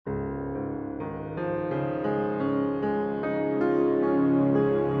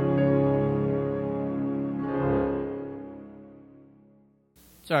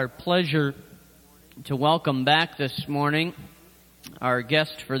It's our pleasure to welcome back this morning our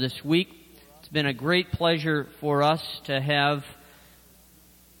guest for this week. It's been a great pleasure for us to have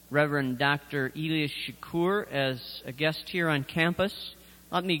Reverend Dr. Elias Shakur as a guest here on campus.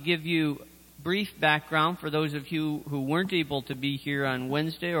 Let me give you brief background for those of you who weren't able to be here on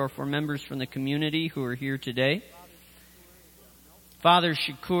Wednesday or for members from the community who are here today. Father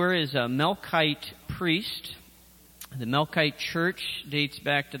Shakur is a Melkite priest. The Melkite Church dates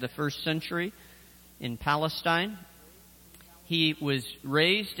back to the 1st century in Palestine. He was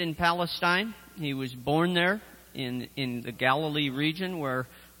raised in Palestine. He was born there in the Galilee region where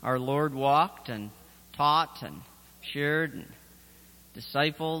our Lord walked and taught and shared and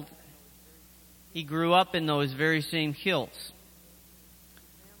discipled. He grew up in those very same hills.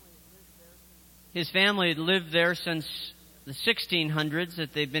 His family had lived there since the 1600s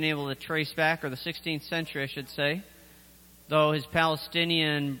that they've been able to trace back, or the 16th century, I should say, though his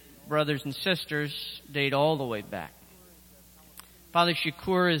Palestinian brothers and sisters date all the way back. Father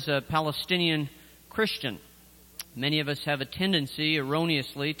Shakur is a Palestinian Christian. Many of us have a tendency,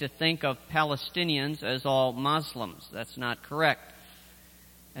 erroneously, to think of Palestinians as all Muslims. That's not correct,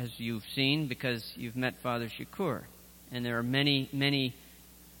 as you've seen, because you've met Father Shakur. And there are many, many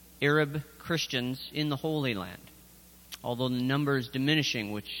Arab Christians in the Holy Land, although the number is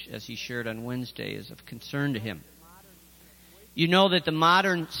diminishing, which, as he shared on Wednesday, is of concern to him. You know that the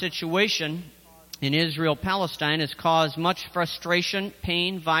modern situation in Israel-Palestine has caused much frustration,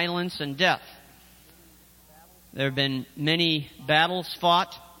 pain, violence, and death. There have been many battles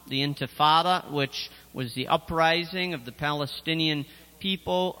fought. The Intifada, which was the uprising of the Palestinian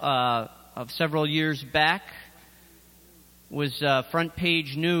people of several years back, was front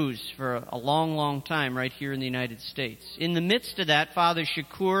page news for a long, long time right here in the United States. In the midst of that, Father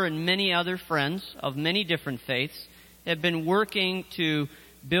Shakur and many other friends of many different faiths have been working to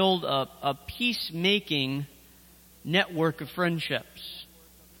build a peacemaking network of friendships,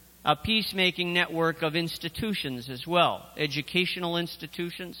 a peacemaking network of institutions as well, educational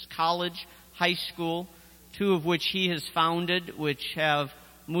institutions, college, high school, two of which he has founded, which have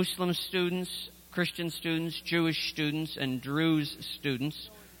Muslim students, Christian students, Jewish students, and Druze students.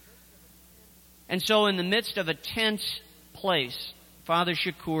 And so in the midst of a tense place, Father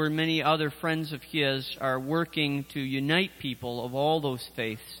Shakur and many other friends of his are working to unite people of all those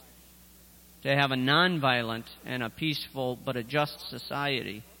faiths to have a nonviolent and a peaceful but a just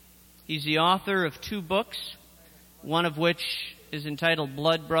society. He's the author of 2 books, one of which is entitled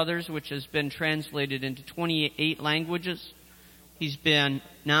Blood Brothers, which has been translated into 28 languages. He's been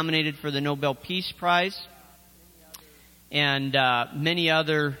nominated for the Nobel Peace Prize and many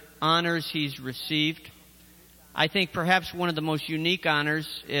other honors he's received. I think perhaps one of the most unique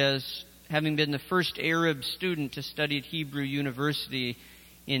honors is having been the first Arab student to study at Hebrew University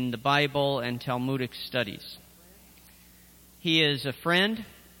in the Bible and Talmudic studies. He is a friend,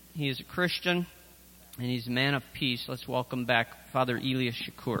 he is a Christian, and he's a man of peace. Let's welcome back Father Elias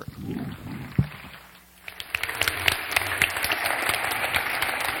Shakur.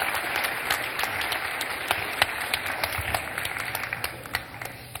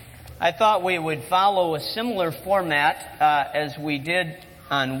 I thought we would follow a similar format as we did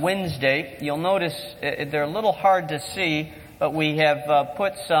on Wednesday. You'll notice they're a little hard to see, but we have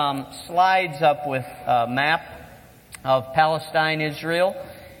put some slides up with a map of Palestine, Israel.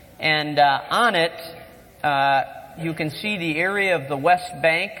 And on it, you can see the area of the West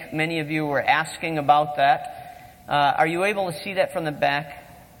Bank. Many of you were asking about that. Are you able to see that from the back?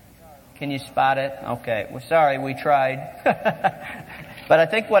 Can you spot it? Okay. Well, sorry, we tried. But I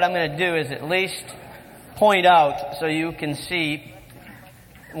think what I'm going to do is at least point out so you can see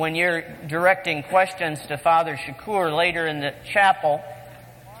when you're directing questions to Father Shakur later in the chapel,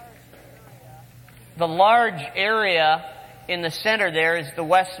 the large area in the center there is the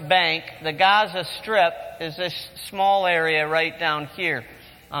West Bank. The Gaza Strip is this small area right down here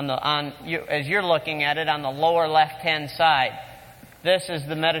as you're looking at it on the lower left-hand side. This is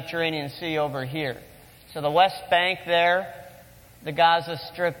the Mediterranean Sea over here. So the West Bank there, the Gaza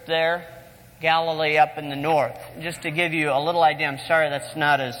Strip there, Galilee up in the north. Just to give you a little idea, I'm sorry that's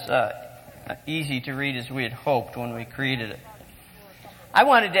not as easy to read as we had hoped when we created it. I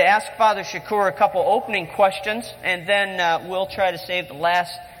wanted to ask Father Shakur a couple opening questions, and then we'll try to save the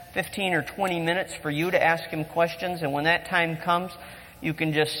last 15 or 20 minutes for you to ask him questions, and when that time comes, you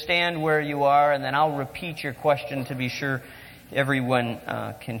can just stand where you are, and then I'll repeat your question to be sure everyone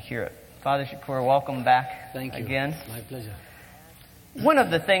can hear it. Father Shakur, welcome back. Thank you. Again. My pleasure. One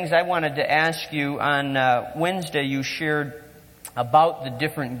of the things I wanted to ask you on Wednesday, you shared about the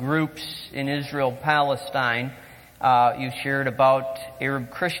different groups in Israel-Palestine. You shared about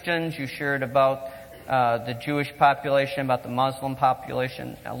Arab Christians. You shared about the Jewish population, about the Muslim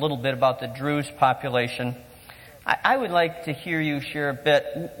population, a little bit about the Druze population. I would like to hear you share a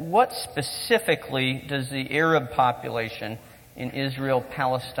bit. What specifically does the Arab population in Israel,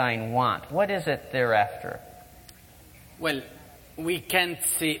 Palestine want? What is it they're after? Well, we can't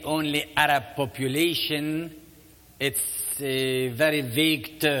say only Arab population. It's a very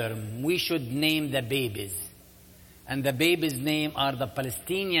vague term. We should name the babies. And the babies' name are the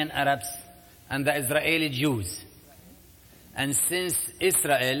Palestinian Arabs and the Israeli Jews. And since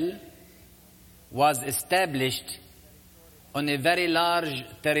Israel was established on a very large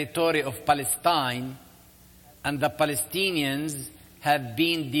territory of Palestine, and the Palestinians have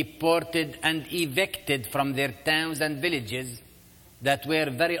been deported and evicted from their towns and villages that were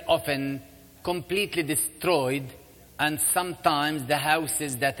very often completely destroyed, and sometimes the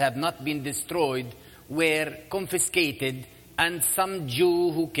houses that have not been destroyed were confiscated, and some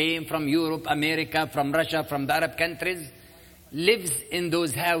Jew who came from Europe, America, from Russia, from the Arab countries, lives in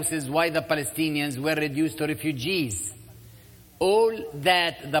those houses while the Palestinians were reduced to refugees. All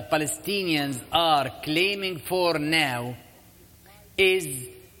that the Palestinians are claiming for now is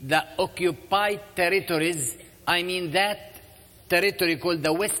the occupied territories. I mean that territory called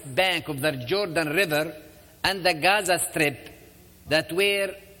the West Bank of the Jordan River and the Gaza Strip that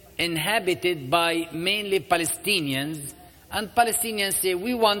were inhabited by mainly Palestinians. And Palestinians say,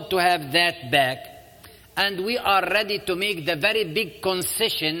 we want to have that back. And we are ready to make the very big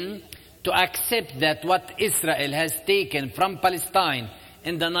concession to accept that what Israel has taken from Palestine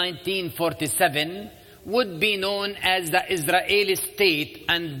in the 1947 would be known as the Israeli state,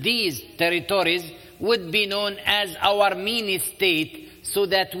 and these territories would be known as our mini state, so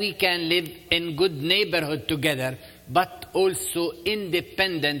that we can live in good neighborhood together, but also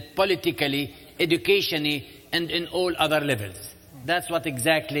independent politically, educationally, and in all other levels. That's what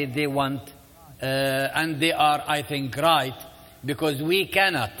exactly they want. And they are, I think, right, because we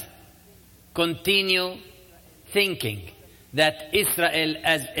cannot continue thinking that Israel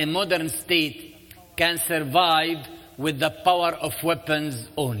as a modern state can survive with the power of weapons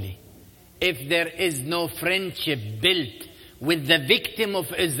only. If there is no friendship built with the victim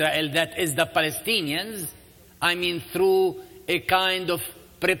of Israel, that is the Palestinians, I mean through a kind of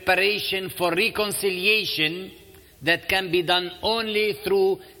preparation for reconciliation that can be done only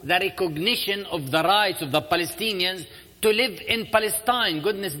through the recognition of the rights of the Palestinians to live in Palestine.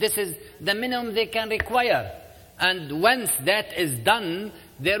 Goodness, this is the minimum they can require. And once that is done,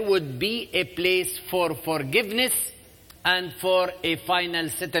 there would be a place for forgiveness and for a final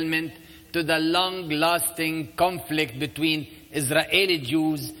settlement to the long-lasting conflict between Israeli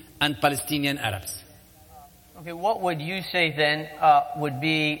Jews and Palestinian Arabs. Okay, what would you say then would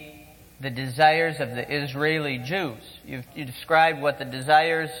be the desires of the Israeli Jews? You described what the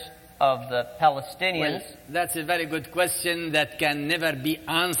desires of the Palestinians. Well, that's a very good question that can never be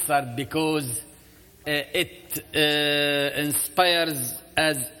answered, because it inspires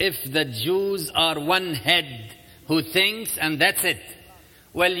as if the Jews are one head who thinks, and that's it.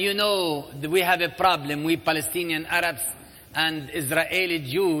 Well, you know, we have a problem, we Palestinian Arabs and Israeli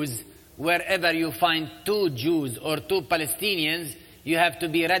Jews. Wherever you find two Jews or two Palestinians, you have to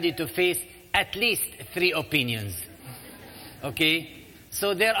be ready to face at least three opinions. Okay?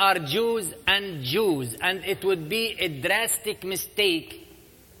 So there are Jews, and it would be a drastic mistake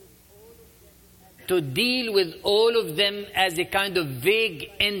to deal with all of them as a kind of vague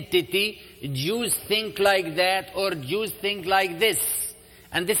entity. Jews think like that, or Jews think like this.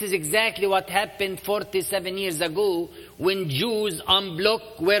 And this is exactly what happened 47 years ago, when Jews en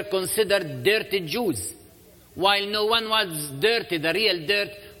bloc were considered dirty Jews. While no one was dirty, the real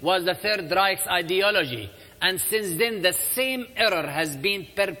dirt was the Third Reich's ideology. And since then, the same error has been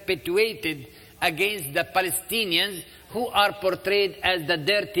perpetuated against the Palestinians, who are portrayed as the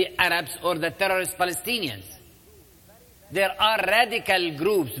dirty Arabs or the terrorist Palestinians. There are radical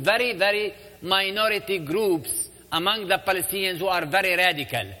groups, very, very minority groups among the Palestinians who are very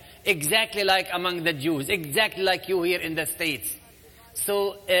radical, exactly like among the Jews, exactly like you here in the States.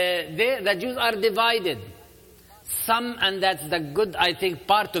 So the Jews are divided. Some, and that's the good, I think,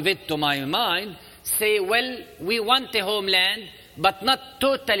 part of it to my mind, say, well, we want a homeland, but not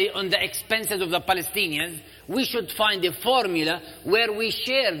totally on the expenses of the Palestinians. We should find a formula where we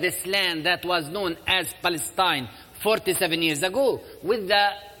share this land that was known as Palestine 47 years ago with the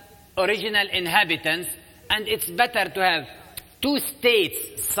original inhabitants. And it's better to have two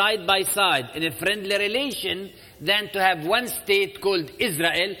states side by side in a friendly relation than to have one state called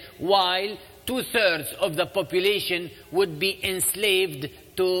Israel, while 2/3 of the population would be enslaved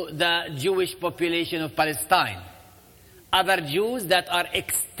to the Jewish population of Palestine. other Jews that are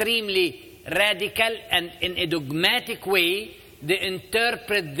extremely radical, and in a dogmatic way, they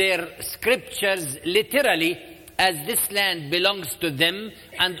interpret their scriptures literally as this land belongs to them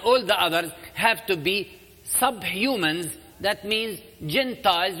and all the others have to be subhumans. That means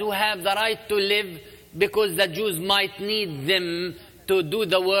Gentiles who have the right to live because the Jews might need them to do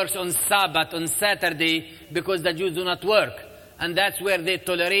the works on Sabbath, on Saturday, because the Jews do not work. And that's where they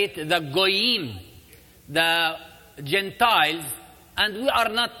tolerate the Goyim, the Gentiles, and we are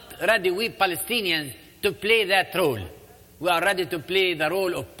not ready, we Palestinians, to play that role. We are ready to play the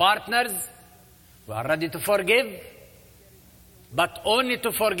role of partners. We are ready to forgive, but only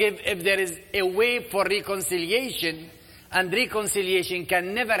to forgive if there is a way for reconciliation, and reconciliation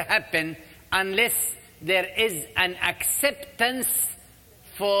can never happen unless there is an acceptance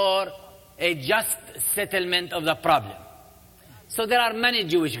for a just settlement of the problem. So there are many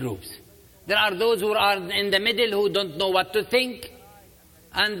Jewish groups. There are those who are in the middle who don't know what to think,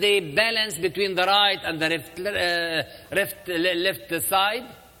 and they balance between the right and the left side.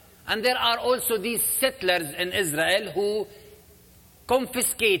 And there are also these settlers in Israel who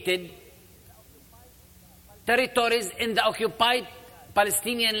confiscated territories in the occupied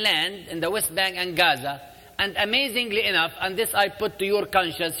Palestinian land in the West Bank and Gaza. And amazingly enough, and this I put to your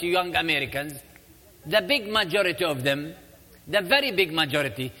conscience, you young Americans, the big majority of them, the very big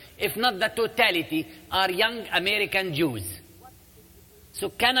majority, if not the totality, are young American Jews. So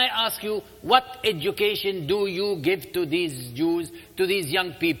can I ask you, what education do you give to these Jews, to these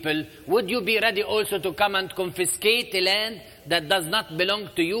young people? Would you be ready also to come and confiscate a land that does not belong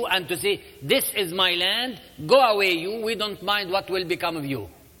to you and to say, this is my land, go away you, we don't mind what will become of you?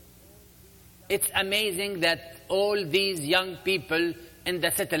 It's amazing that all these young people in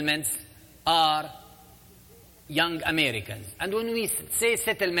the settlements are young Americans. And when we say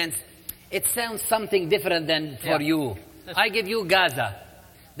settlements, it sounds something different than for you. I give you Gaza,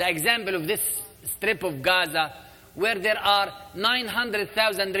 the example of this strip of Gaza, where there are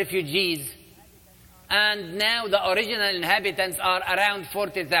 900,000 refugees, and now the original inhabitants are around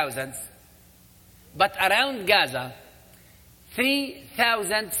 40,000. But around Gaza,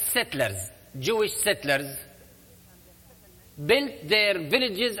 3,000 settlers, Jewish settlers, built their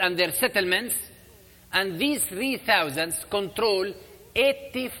villages and their settlements, and these 3,000 control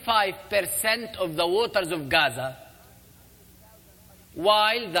 85% of the waters of Gaza,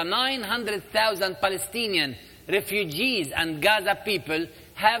 while the 900,000 Palestinian refugees and Gaza people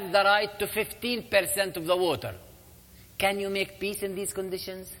have the right to 15% of the water. Can you make peace in these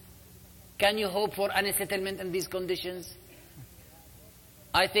conditions? Can you hope for any settlement in these conditions?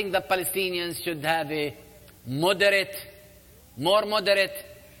 I think the Palestinians should have a more moderate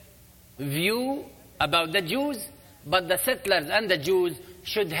view about the Jews, but the settlers and the Jews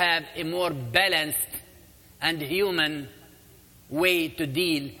should have a more balanced and human way to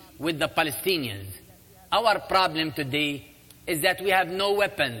deal with the Palestinians. Our problem today is that we have no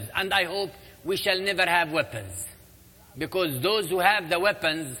weapons, and I hope we shall never have weapons, because those who have the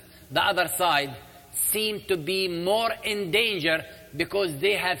weapons, the other side, seem to be more in danger because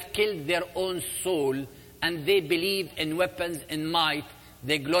they have killed their own soul and they believe in weapons in might.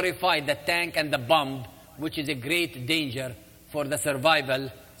 They glorify the tank and the bomb, which is a great danger for the survival,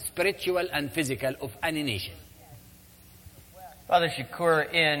 spiritual and physical, of any nation. Father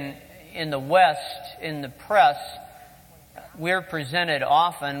Shakur, in the West, in the press, we're presented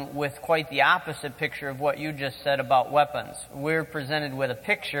often with quite the opposite picture of what you just said about weapons. We're presented with a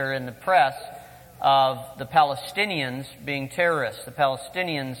picture in the press of the Palestinians being terrorists, the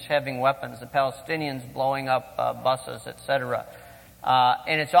Palestinians having weapons, the Palestinians blowing up buses, etc.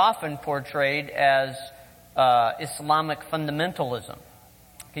 And it's often portrayed as Islamic fundamentalism.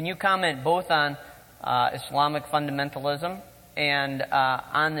 Can you comment both on Islamic fundamentalism and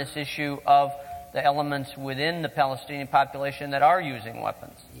on this issue of the elements within the Palestinian population that are using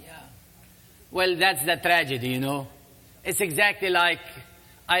weapons? Yeah. Well, that's the tragedy, you know. It's exactly like,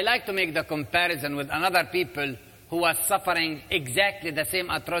 I like to make the comparison with another people who are suffering exactly the same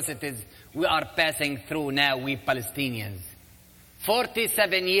atrocities we are passing through now, we Palestinians.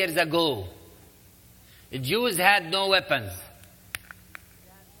 47 years ago, Jews had no weapons.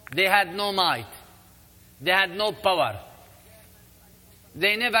 They had no might. They had no power.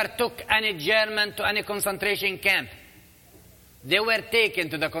 They never took any German to any concentration camp. They were taken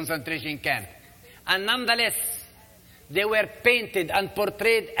to the concentration camp. And nonetheless, they were painted and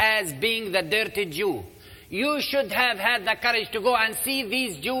portrayed as being the dirty Jew. You should have had the courage to go and see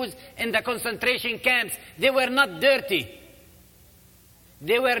these Jews in the concentration camps. They were not dirty.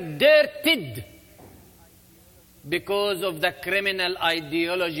 They were dirted because of the criminal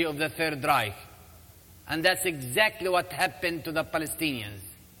ideology of the Third Reich. And that's exactly what happened to the Palestinians.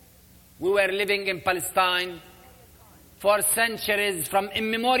 We were living in Palestine for centuries, from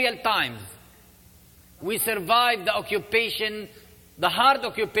immemorial times. We survived the occupation, the hard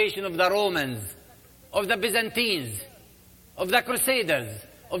occupation of the Romans, of the Byzantines, of the Crusaders,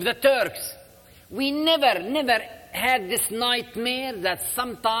 of the Turks. We never had this nightmare that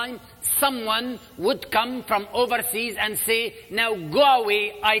sometime someone would come from overseas and say, now go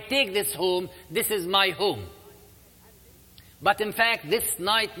away, I take this home, this is my home. But in fact, this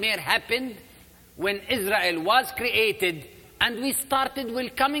nightmare happened when Israel was created and we started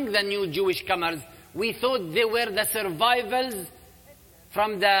welcoming the new Jewish comers. We thought they were the survivals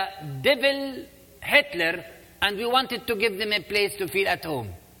from the devil Hitler, and we wanted to give them a place to feel at home.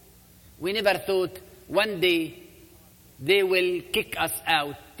 We never thought one day they will kick us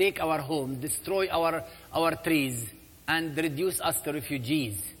out, take our home, destroy our trees, and reduce us to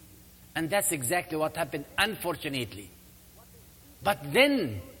refugees. And that's exactly what happened, unfortunately. But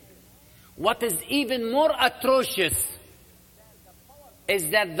then, what is even more atrocious is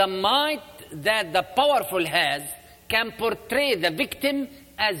that the might that the powerful has can portray the victim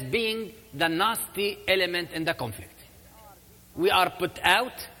as being the nasty element in the conflict. We are put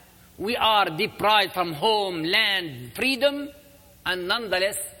out, we are deprived from home, land, freedom, and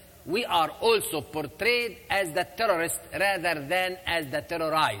nonetheless, we are also portrayed as the terrorist rather than as the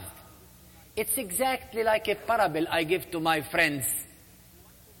terrorized. It's exactly like a parable I give to my friends.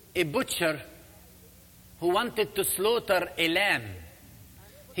 A butcher who wanted to slaughter a lamb.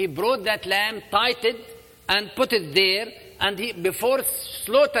 He brought that lamb, tied it, and put it there, and before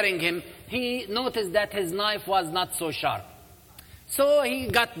slaughtering him, he noticed that his knife was not so sharp. So he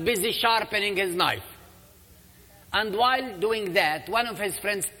got busy sharpening his knife. And while doing that, one of his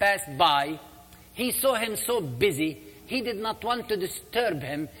friends passed by. He saw him so busy, he did not want to disturb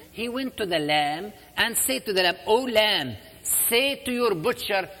him. He went to the lamb and said to the lamb, "Oh lamb, say to your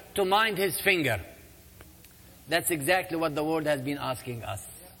butcher to mind his finger." That's exactly what the world has been asking us.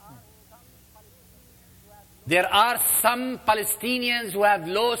 There are some Palestinians who have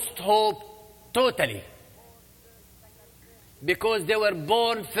lost hope totally because they were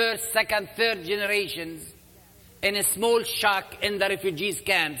born first, second, third generations in a small shack in the refugees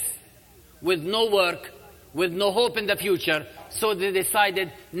camps with no work, with no hope in the future. So they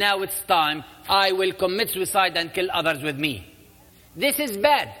decided, now it's time, I will commit suicide and kill others with me. This is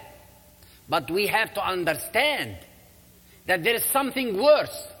bad. But we have to understand that there is something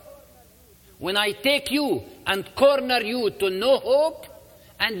worse. When I take you and corner you to no hope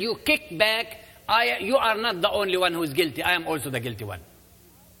and you kick back, you are not the only one who is guilty. I am also the guilty one.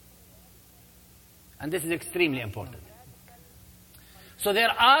 And this is extremely important. So there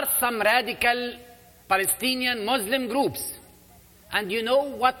are some radical Palestinian Muslim groups. And you know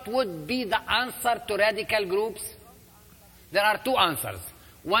what would be the answer to radical groups? There are two answers.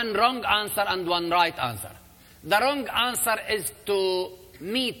 One wrong answer and one right answer. The wrong answer is to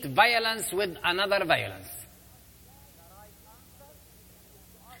meet violence with another violence.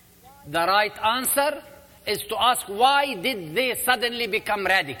 The right answer is to ask, why did they suddenly become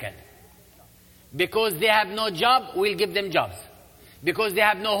radical? Because they have no job, we'll give them jobs. Because they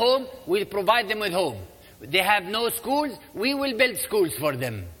have no home, we'll provide them with home. They have no schools, we will build schools for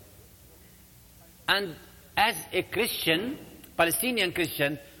them. And as a Christian, Palestinian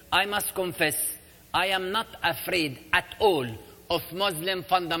Christian, I must confess, I am not afraid at all of Muslim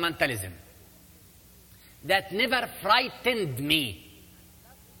fundamentalism. That never frightened me.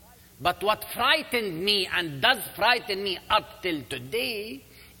 But what frightened me and does frighten me up till today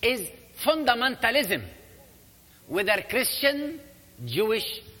is fundamentalism, whether Christian,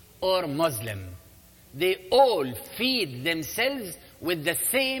 Jewish, or Muslim. They all feed themselves with the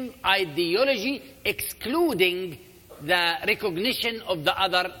same ideology, excluding the recognition of the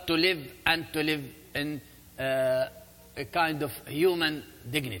other to live in a kind of human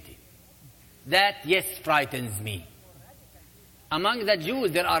dignity. That, yes, frightens me. Among the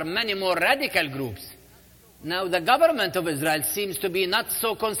Jews, there are many more radical groups. Now, the government of Israel seems to be not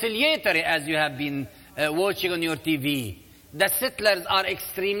so conciliatory as you have been watching on your TV. The settlers are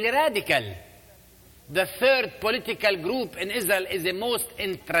extremely radical. The third political group in Israel is the most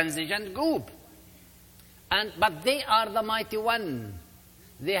intransigent group. But they are the mighty one.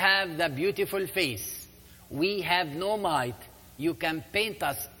 They have the beautiful face. We have no might. You can paint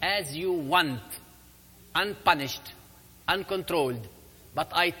us as you want, unpunished, uncontrolled.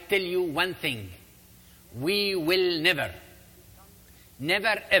 But I tell you one thing. We will never,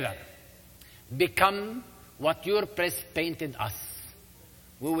 never ever become what your press painted us.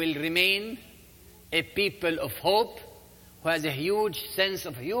 We will remain a people of hope who has a huge sense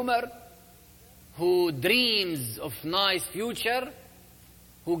of humor, who dreams of nice future,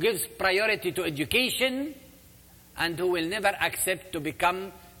 who gives priority to education, and who will never accept to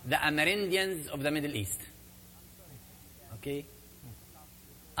become the Amerindians of the Middle East. Okay?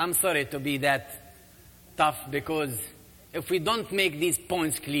 I'm sorry to be that tough, because if we don't make these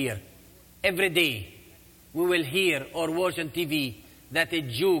points clear, every day we will hear or watch on TV that a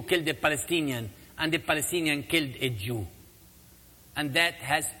Jew killed a Palestinian and a Palestinian killed a Jew. And that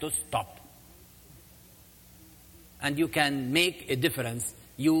has to stop. And you can make a difference,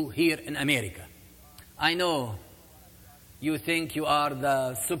 you here in America. I know you think you are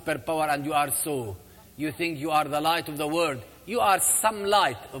the superpower, and you are so. You think you are the light of the world. You are some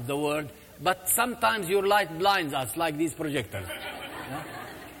light of the world, but sometimes your light blinds us like these projectors. Yeah?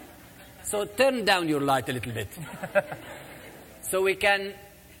 So turn down your light a little bit. So we can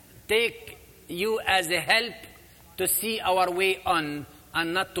take you as a help to see our way on,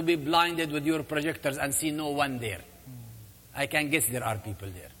 and not to be blinded with your projectors and see no one there. I can guess there are people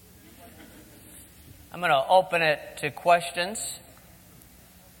there. I'm going to open it to questions.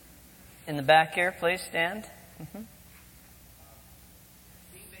 In the back here, please stand. Mm-hmm.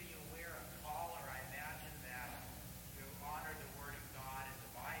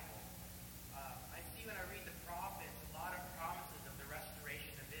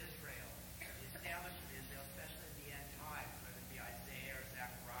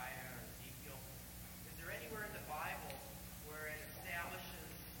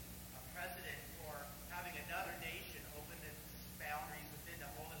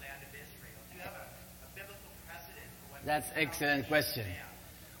 That's an excellent question.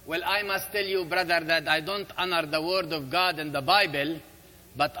 Well, I must tell you, brother, that I don't honor the Word of God in the Bible,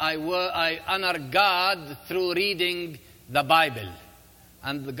 but I honor God through reading the Bible.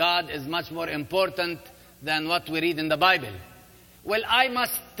 And God is much more important than what we read in the Bible. Well, I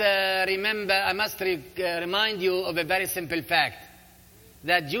must remind you of a very simple fact,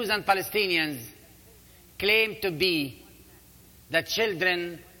 that Jews and Palestinians claim to be the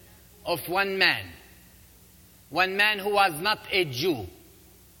children of one man who was not a Jew,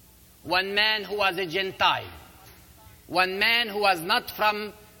 one man who was a Gentile, one man who was not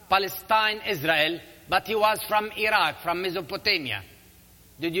from Palestine, Israel, but he was from Iraq, from Mesopotamia.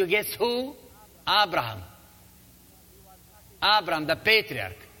 Did you guess who? Abraham. Abraham, the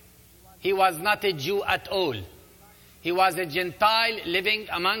patriarch. He was not a Jew at all. He was a Gentile living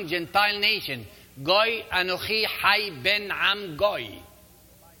among Gentile nations. Goy anochi hay ben am goy.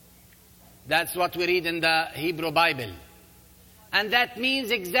 That's what we read in the Hebrew Bible. And that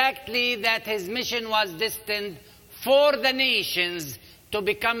means exactly that his mission was destined for the nations to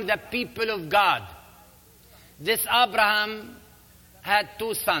become the people of God. This Abraham had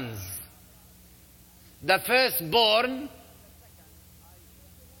two sons. The firstborn,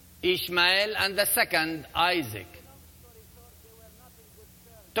 Ishmael, and the second, Isaac.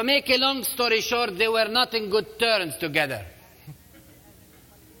 To make a long story short, they were not in good terms together.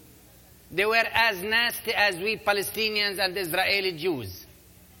 They were as nasty as we Palestinians and Israeli Jews.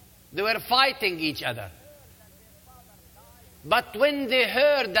 They were fighting each other. But when they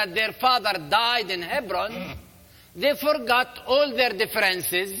heard that their father died in Hebron, they forgot all their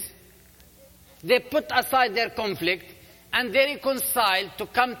differences. They put aside their conflict, and they reconciled to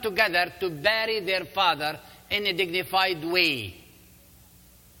come together to bury their father in a dignified way.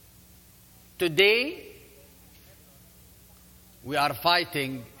 Today, we are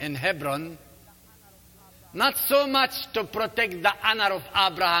fighting in Hebron, not so much to protect the honor of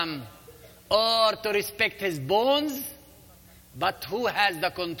Abraham or to respect his bones, but who has the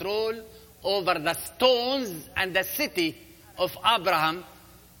control over the stones and the city of Abraham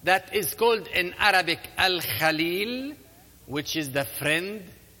that is called in Arabic Al-Khalil, which is the friend,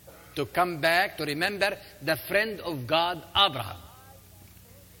 to come back, to remember the friend of God, Abraham.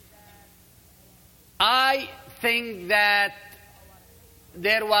 I think that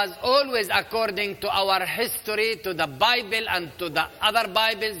there was always, according to our history, to the Bible and to the other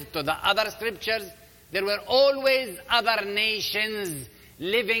Bibles, to the other scriptures, there were always other nations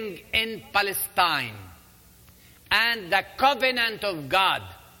living in Palestine. And the covenant of God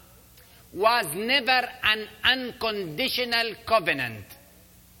was never an unconditional covenant.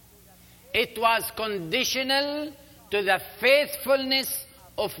 It was conditional to the faithfulness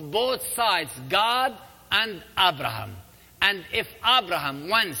of both sides, God and Abraham. And if Abraham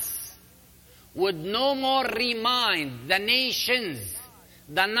once would no more remind the nations,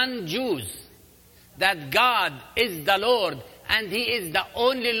 the non-Jews, that God is the Lord and He is the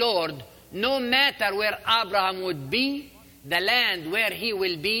only Lord, no matter where Abraham would be, the land where he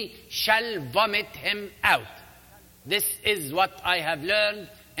will be shall vomit him out. This is what I have learned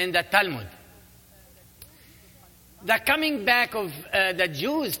in the Talmud. the coming back of the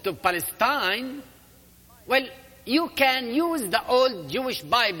Jews to Palestine, well, you can use the old Jewish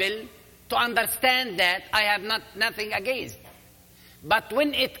Bible to understand that. I have nothing against. But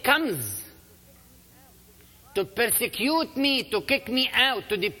when it comes to persecute me, to kick me out,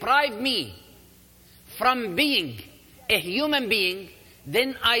 to deprive me from being a human being,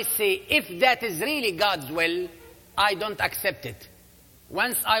 then I say, if that is really God's will, I don't accept it.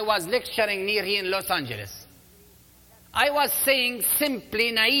 Once I was lecturing near here in Los Angeles. I was saying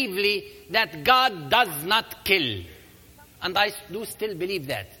simply, naively, that God does not kill. And I do still believe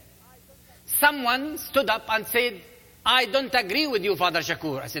that. Someone stood up and said, I don't agree with you, Father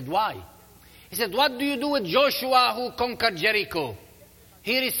Shakur. I said, why? He said, what do you do with Joshua who conquered Jericho?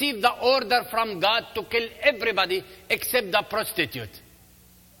 He received the order from God to kill everybody except the prostitute.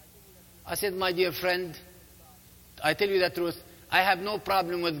 I said, my dear friend, I tell you the truth, I have no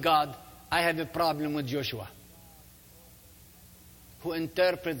problem with God. I have a problem with Joshua, who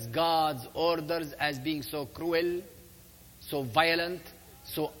interprets God's orders as being so cruel, so violent,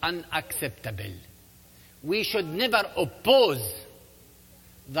 so unacceptable. We should never oppose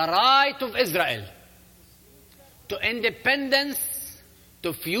the right of Israel to independence,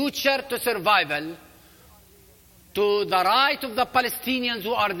 to future, to survival, to the right of the Palestinians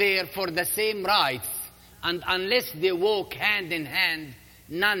who are there for the same rights. And unless they walk hand in hand,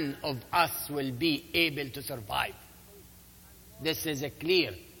 none of us will be able to survive. This is a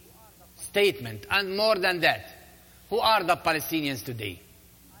clear statement. And more than that, who are the Palestinians today?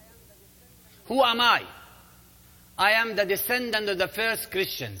 Who am I? I am the descendant of the first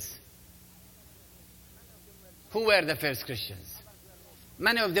Christians. Who were the first Christians?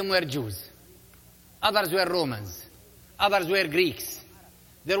 Many of them were Jews. Others were Romans. Others were Greeks.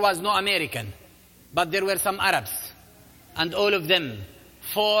 There was no American, but there were some Arabs. And all of them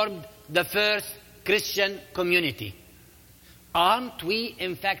formed the first Christian community. Aren't we,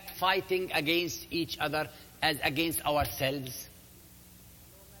 in fact, fighting against each other as against ourselves?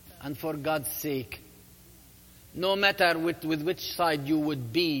 And for God's sake, no matter with which side you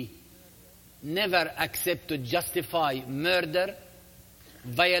would be, never accept to justify murder,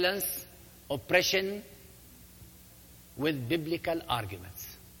 violence, oppression with biblical arguments.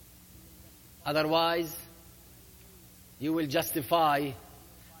 Otherwise, you will justify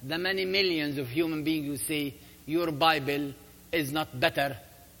the many millions of human beings who say your Bible is not better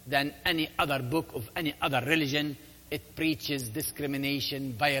than any other book of any other religion. It preaches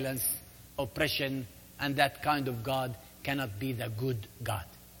discrimination, violence, oppression, and that kind of God cannot be the good God.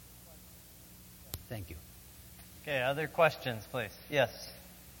 Thank you. Okay, other questions, please. Yes.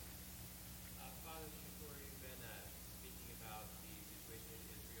 Father Shakur, you've been speaking about the situation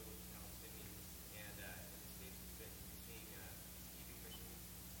in Israel with the Palestinians, and in the States we've been seeing peacekeeping missions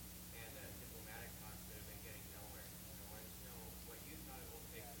and diplomatic talks that have been getting nowhere. I wanted to know what you thought it will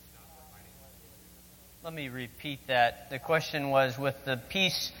take to stop the fighting. Let me repeat that. The question was, with the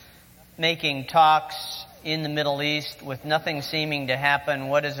peacemaking talks in the Middle East, with nothing seeming to happen,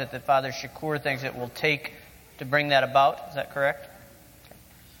 what is it that Father Shakur thinks it will take to bring that about? Is that correct?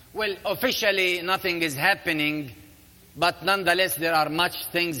 Well, officially nothing is happening, but nonetheless there are much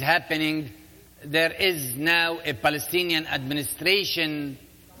things happening. There is now a Palestinian administration.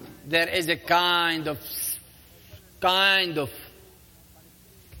 There is a kind of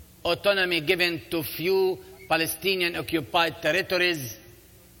autonomy given to few Palestinian occupied territories.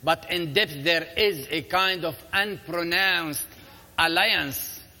 But in depth there is a kind of unpronounced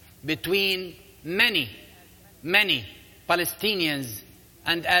alliance between many Palestinians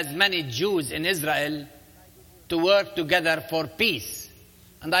and as many Jews in Israel to work together for peace.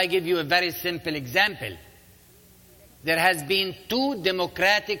 And I give you a very simple example. There has been 2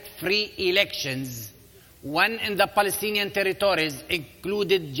 democratic free elections, one in the Palestinian territories,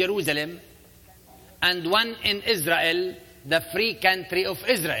 included Jerusalem, and one in Israel, the free country of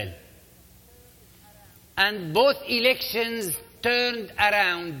Israel. And both elections turned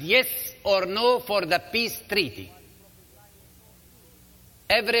around yes or no for the peace treaty.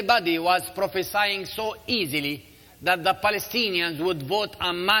 Everybody was prophesying so easily that the Palestinians would vote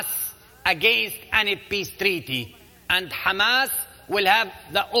en masse against any peace treaty, and Hamas will have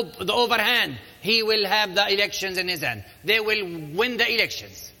the overhand. He will have the elections in his hand. They will win the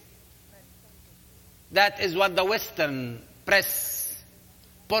elections. That is what the Western press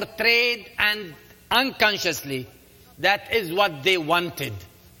portrayed, and unconsciously, that is what they wanted.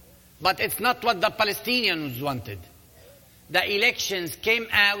 But it's not what the Palestinians wanted. The elections came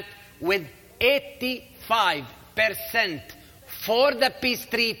out with 85% for the peace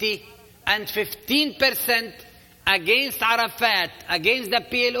treaty and 15% against Arafat, against the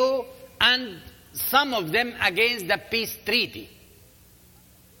PLO, and some of them against the peace treaty.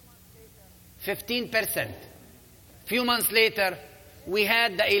 15%. Few months later, we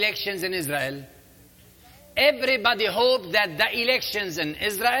had the elections in Israel. Everybody hoped that the elections in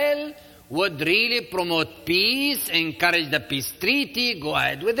Israel would really promote peace, encourage the peace treaty, go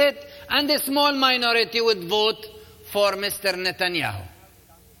ahead with it, and a small minority would vote for Mr. Netanyahu.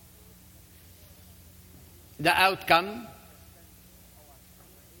 The outcome,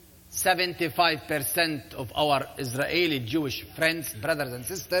 75% of our Israeli Jewish friends, brothers and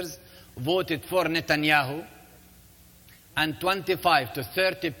sisters, voted for Netanyahu, and 25 to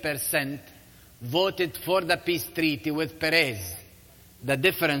 30% voted for the peace treaty with Perez. The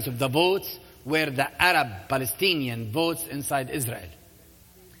difference of the votes were the Arab-Palestinian votes inside Israel.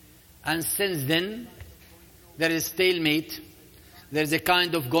 And since then, there is stalemate. There's a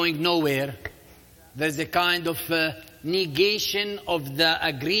kind of going nowhere. There's a kind of negation of the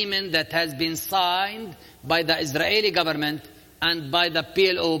agreement that has been signed by the Israeli government and by the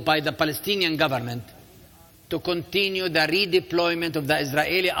PLO, by the Palestinian government, to continue the redeployment of the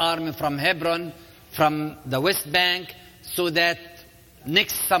Israeli army from Hebron, from the West Bank, so that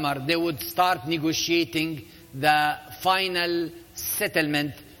next summer they would start negotiating the final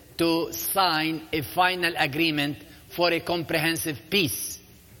settlement to sign a final agreement for a comprehensive peace.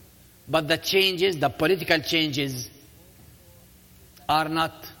 But the changes, the political changes, are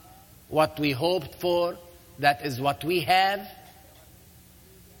not what we hoped for. That is what we have.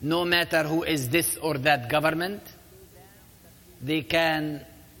 No matter who is this or that government, they can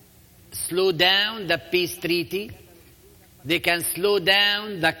slow down the peace treaty. They can slow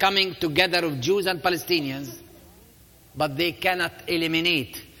down the coming together of Jews and Palestinians, but they cannot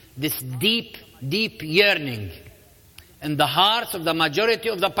eliminate this deep, deep yearning in the hearts of the majority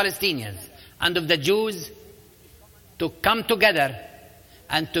of the Palestinians and of the Jews to come together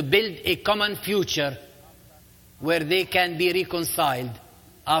and to build a common future where they can be reconciled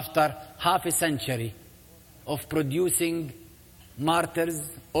after half a century of producing martyrs,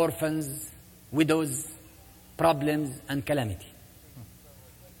 orphans, widows, problems, and calamity.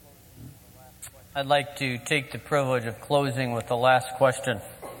 I'd like to take the privilege of closing with the last question.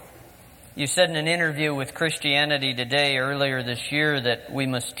 You said in an interview with Christianity Today earlier this year that we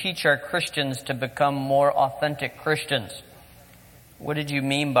must teach our Christians to become more authentic Christians. What did you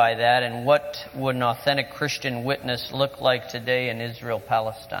mean by that, and what would an authentic Christian witness look like today in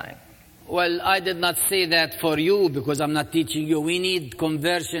Israel-Palestine? Well, I did not say that for you because I'm not teaching you. We need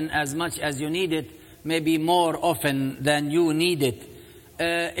conversion as much as you need it, maybe more often than you need it.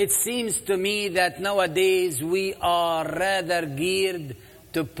 It seems to me that nowadays we are rather geared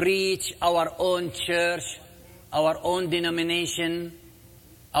to preach our own church, our own denomination,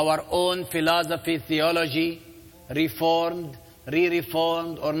 our own philosophy, theology, reformed,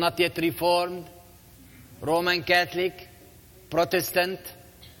 re-reformed, or not yet reformed, Roman Catholic, Protestant,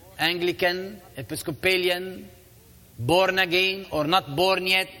 Anglican, Episcopalian, born again or not born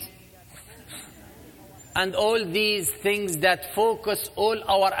yet, and all these things that focus all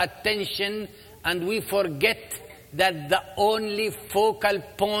our attention, and we forget that the only focal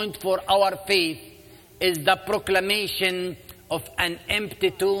point for our faith is the proclamation of an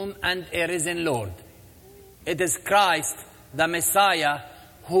empty tomb and a risen Lord. It is Christ, the Messiah,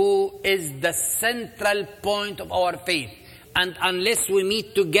 who is the central point of our faith. And unless we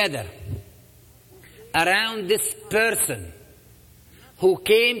meet together around this person who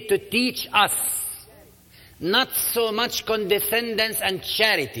came to teach us not so much condescendence and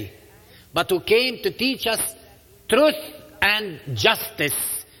charity, but who came to teach us truth and justice,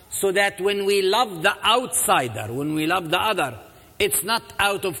 so that when we love the outsider, when we love the other, it's not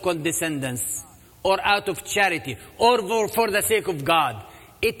out of condescendence or out of charity or for the sake of God.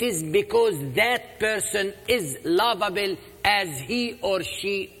 It is because that person is lovable as he or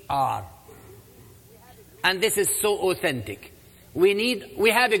she are. And this is so authentic.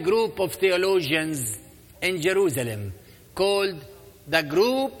 We have a group of theologians in Jerusalem called the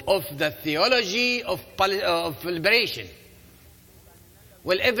Group of the Theology of Liberation.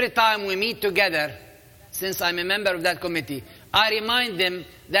 Well, every time we meet together, since I'm a member of that committee, I remind them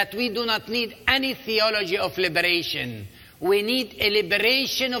that we do not need any theology of liberation. We need a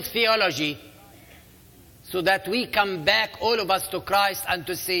liberation of theology so that we come back, all of us, to Christ and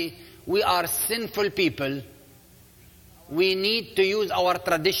to say, we are sinful people. We need to use our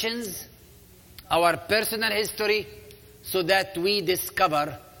traditions, our personal history, so that we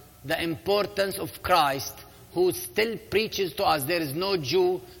discover the importance of Christ, who still preaches to us. There is no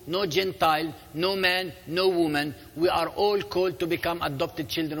Jew, no Gentile, no man, no woman. We are all called to become adopted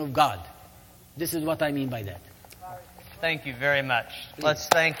children of God. This is what I mean by that. Thank you very much. Let's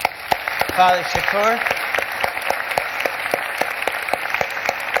thank Father Shakur.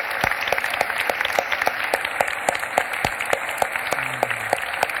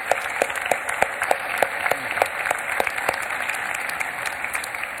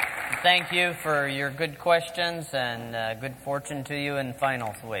 Thank you for your good questions and good fortune to you in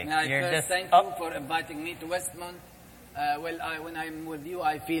finals week. I first thank you for inviting me to Westmont. When I'm with you,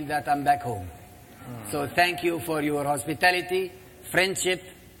 I feel that I'm back home. So thank you for your hospitality, friendship,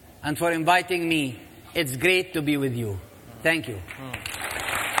 and for inviting me. It's great to be with you. Thank you.